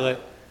Pilate,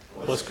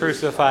 was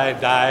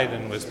crucified, died,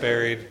 and was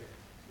buried.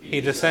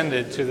 He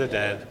descended to the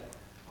dead.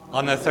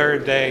 On the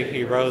third day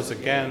he rose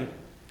again.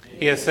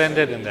 He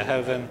ascended into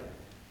heaven.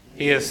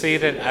 He is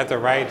seated at the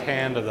right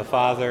hand of the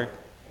Father,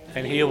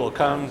 and he will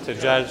come to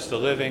judge the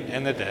living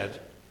and the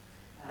dead.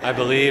 I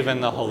believe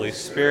in the Holy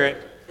Spirit,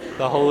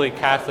 the Holy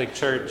Catholic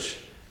Church,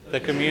 the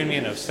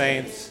communion of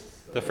saints,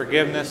 the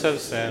forgiveness of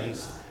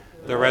sins,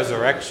 the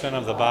resurrection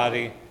of the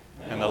body,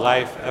 and the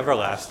life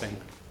everlasting.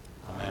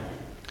 Amen.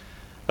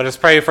 Let us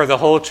pray for the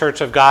whole Church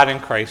of God in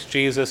Christ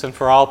Jesus and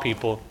for all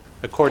people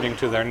according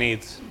to their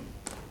needs.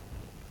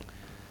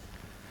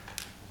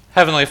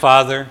 Heavenly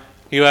Father,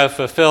 you have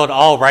fulfilled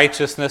all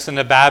righteousness in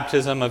the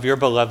baptism of your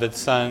beloved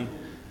Son.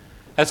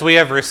 As we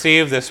have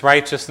received this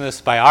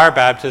righteousness by our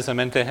baptism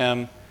into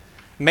him,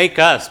 make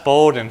us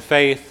bold in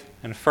faith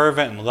and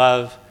fervent in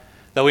love,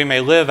 that we may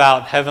live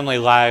out heavenly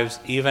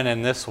lives even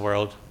in this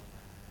world.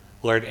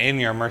 Lord, in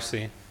your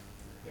mercy.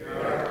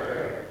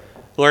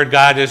 Lord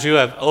God, as you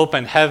have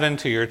opened heaven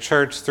to your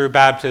church through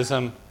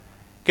baptism,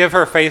 give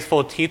her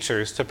faithful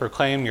teachers to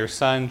proclaim your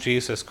Son,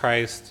 Jesus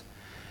Christ,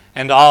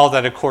 and all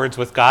that accords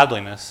with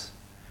godliness,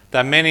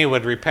 that many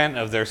would repent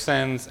of their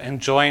sins and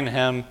join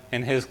him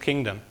in his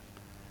kingdom.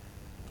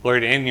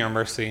 Lord, in your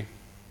mercy.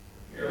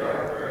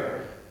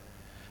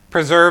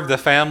 Preserve the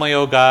family,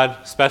 O God,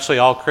 especially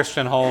all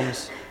Christian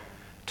homes.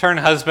 Turn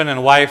husband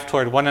and wife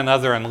toward one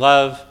another in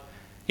love.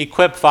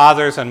 Equip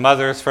fathers and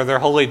mothers for their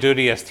holy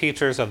duty as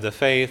teachers of the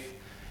faith,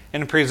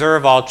 and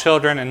preserve all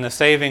children in the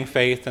saving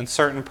faith and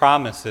certain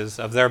promises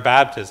of their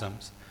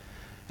baptisms,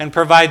 and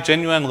provide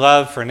genuine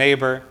love for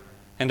neighbor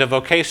and a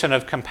vocation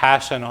of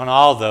compassion on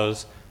all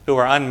those who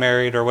are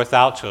unmarried or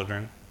without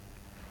children.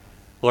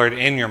 Lord,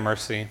 in your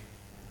mercy.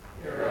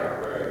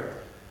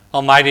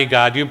 Almighty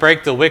God, you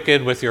break the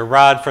wicked with your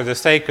rod for the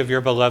sake of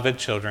your beloved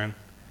children.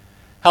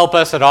 Help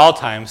us at all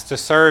times to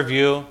serve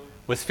you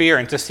with fear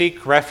and to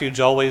seek refuge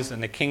always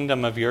in the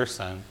kingdom of your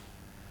Son.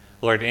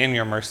 Lord, in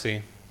your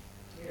mercy.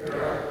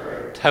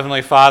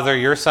 Heavenly Father,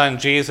 your Son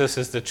Jesus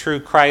is the true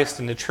Christ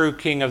and the true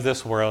King of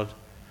this world.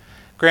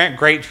 Grant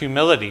great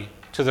humility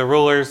to the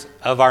rulers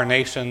of our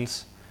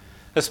nations,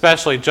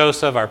 especially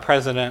Joseph, our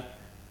president,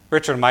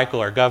 Richard Michael,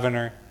 our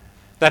governor,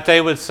 that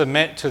they would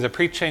submit to the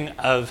preaching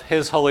of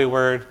his holy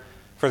word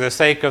for the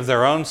sake of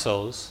their own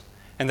souls,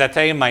 and that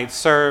they might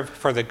serve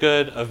for the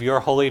good of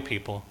your holy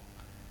people.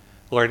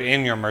 Lord,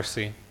 in your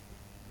mercy.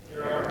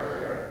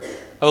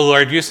 O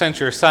Lord, you sent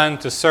your Son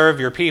to serve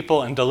your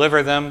people and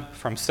deliver them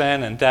from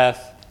sin and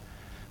death.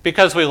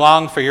 Because we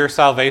long for your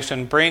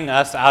salvation, bring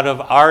us out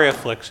of our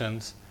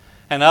afflictions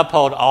and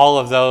uphold all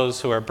of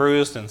those who are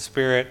bruised in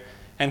spirit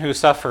and who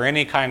suffer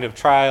any kind of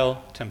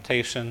trial,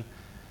 temptation,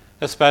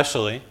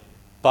 especially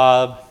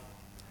Bob,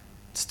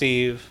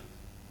 Steve,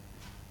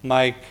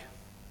 Mike,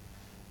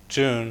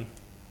 June,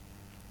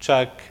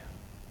 Chuck,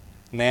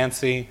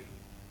 Nancy,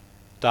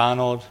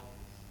 Donald,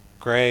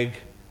 Greg,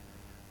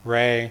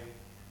 Ray,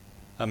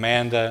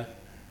 Amanda,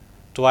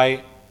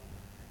 Dwight,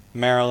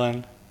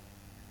 Marilyn,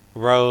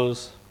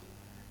 Rose,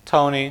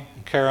 Tony,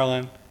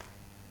 Carolyn,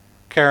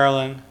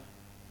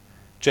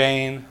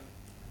 Jane,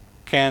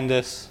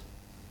 Candace,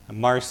 and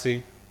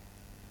Marcy.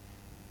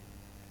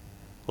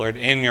 Lord,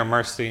 in your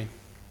mercy.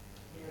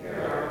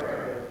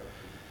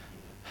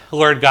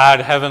 Lord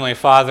God, Heavenly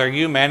Father,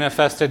 you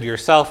manifested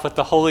yourself with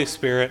the Holy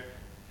Spirit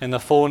in the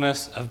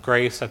fullness of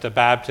grace at the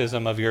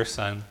baptism of your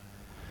Son.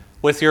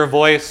 With your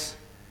voice,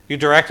 you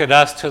directed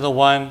us to the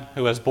one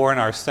who has borne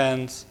our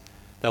sins,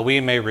 that we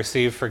may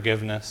receive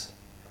forgiveness.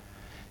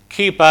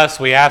 Keep us,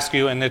 we ask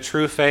you, in the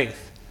true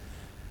faith.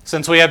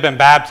 Since we have been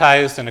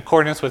baptized in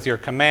accordance with your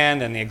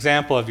command and the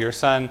example of your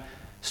Son,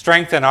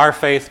 strengthen our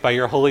faith by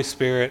your Holy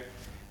Spirit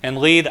and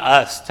lead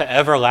us to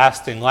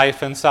everlasting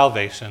life and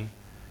salvation.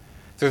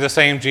 Through the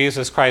same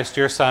Jesus Christ,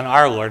 your Son,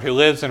 our Lord, who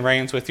lives and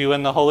reigns with you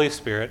in the Holy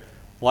Spirit,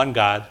 one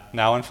God,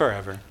 now and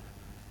forever.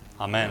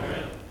 Amen.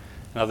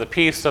 Now the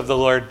peace of the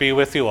Lord be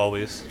with you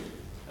always.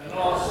 And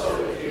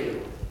also with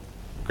you.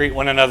 Greet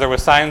one another with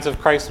signs of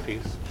Christ's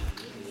peace.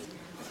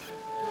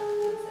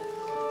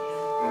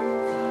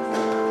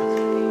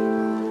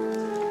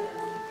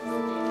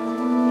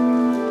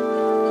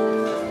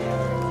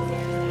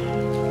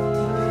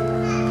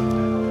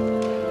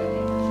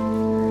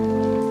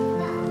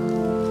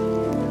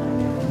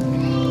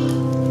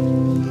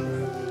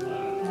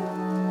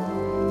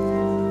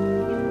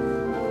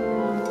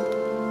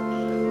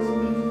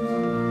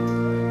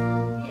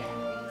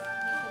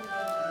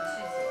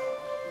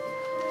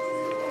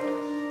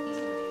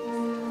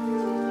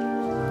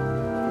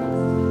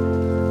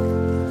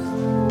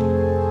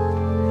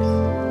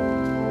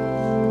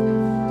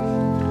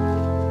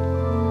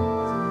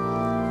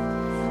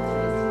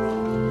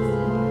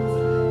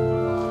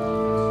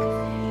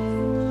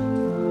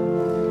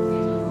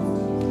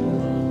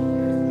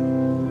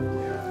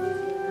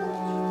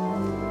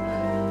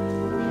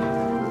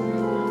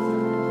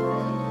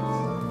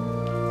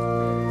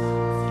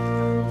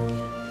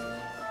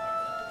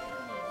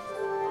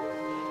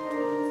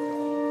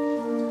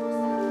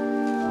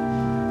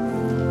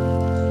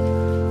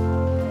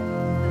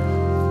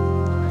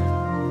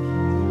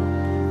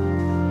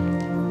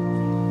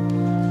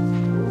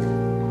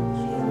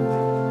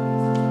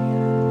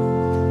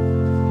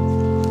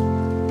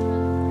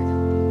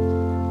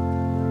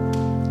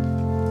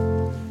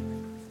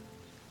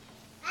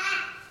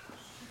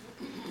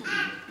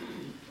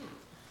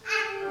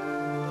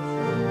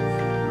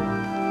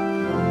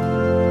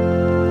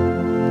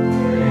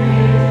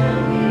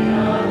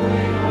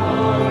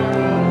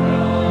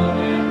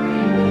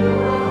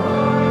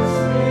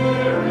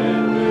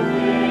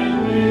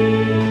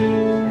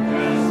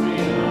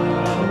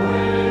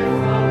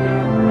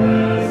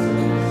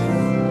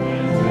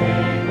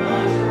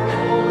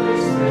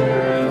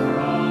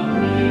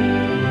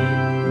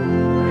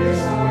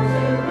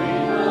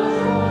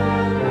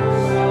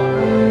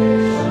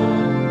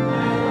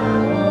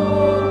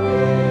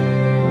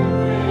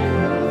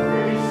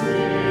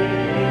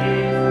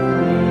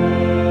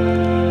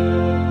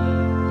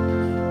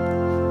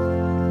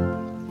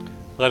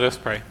 Let us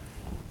pray.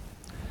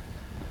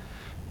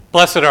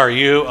 Blessed are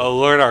you, O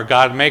Lord our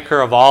God,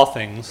 maker of all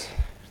things.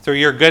 Through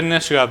your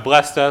goodness you have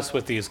blessed us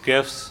with these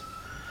gifts.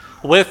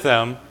 With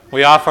them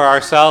we offer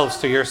ourselves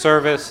to your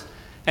service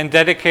and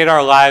dedicate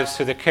our lives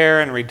to the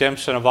care and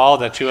redemption of all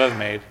that you have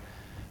made,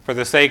 for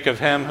the sake of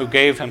him who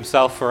gave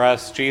himself for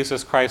us,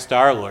 Jesus Christ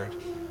our Lord.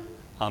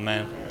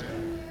 Amen.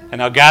 And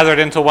now gathered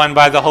into one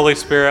by the Holy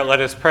Spirit,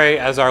 let us pray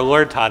as our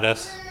Lord taught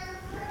us.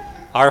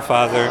 Our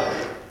Father,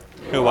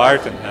 who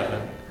art in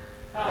heaven,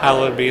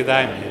 hallowed be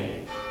thy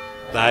name.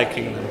 Thy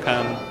kingdom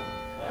come,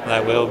 thy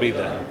will be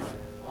done,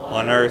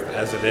 on earth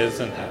as it is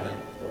in heaven.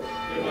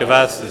 Give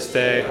us this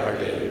day our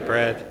daily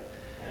bread,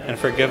 and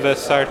forgive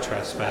us our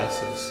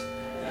trespasses,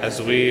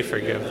 as we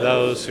forgive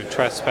those who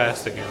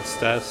trespass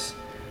against us.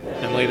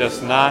 And lead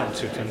us not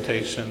into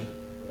temptation,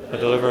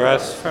 but deliver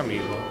us from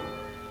evil.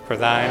 For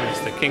thine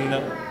is the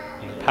kingdom,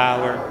 and the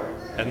power,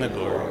 and the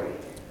glory,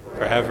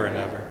 forever and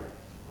ever.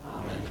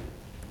 Amen.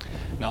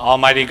 Now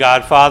Almighty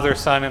God, Father,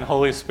 Son, and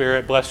Holy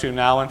Spirit, bless you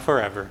now and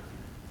forever.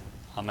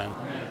 Amen.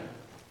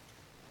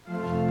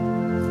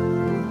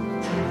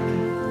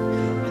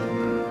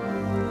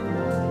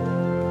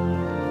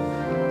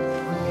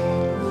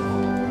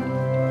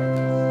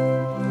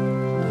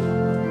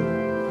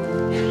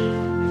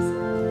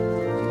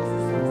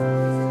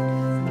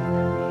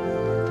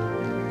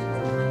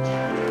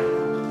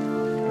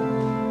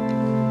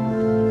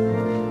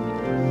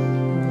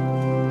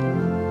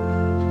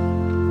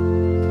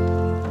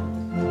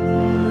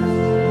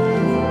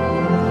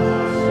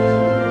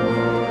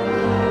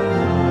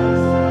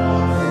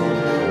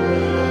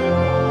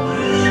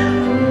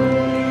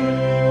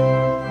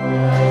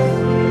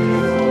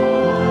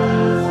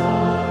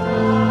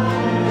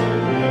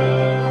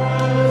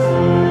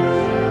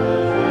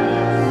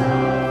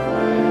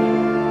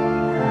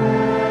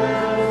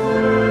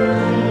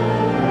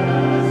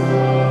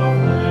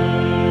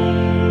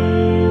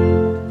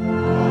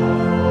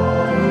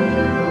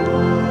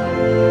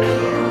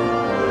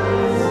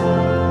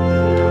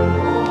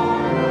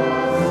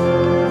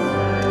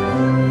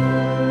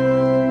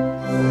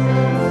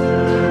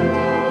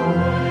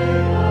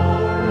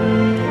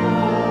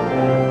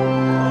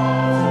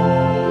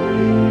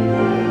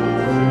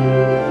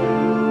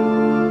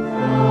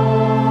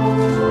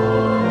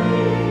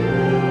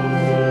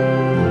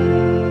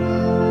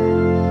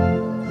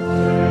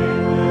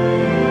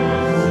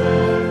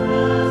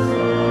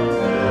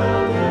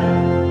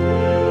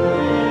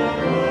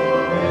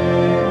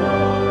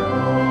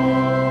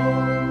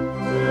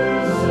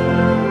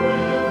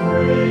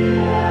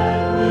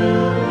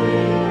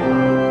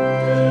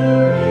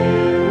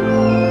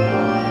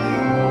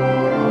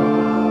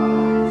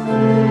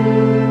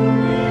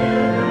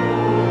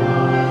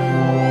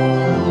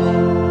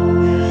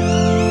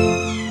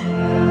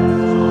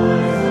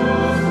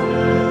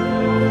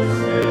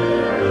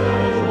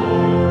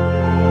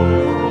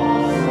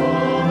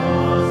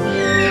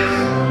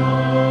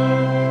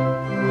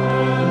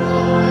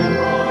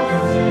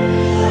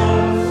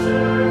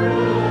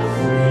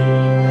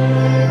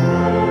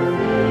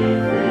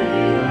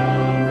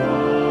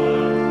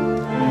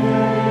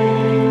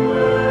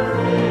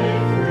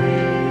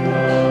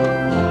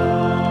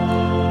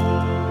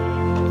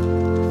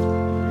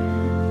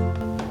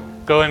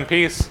 Go in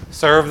peace,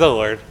 serve the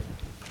Lord.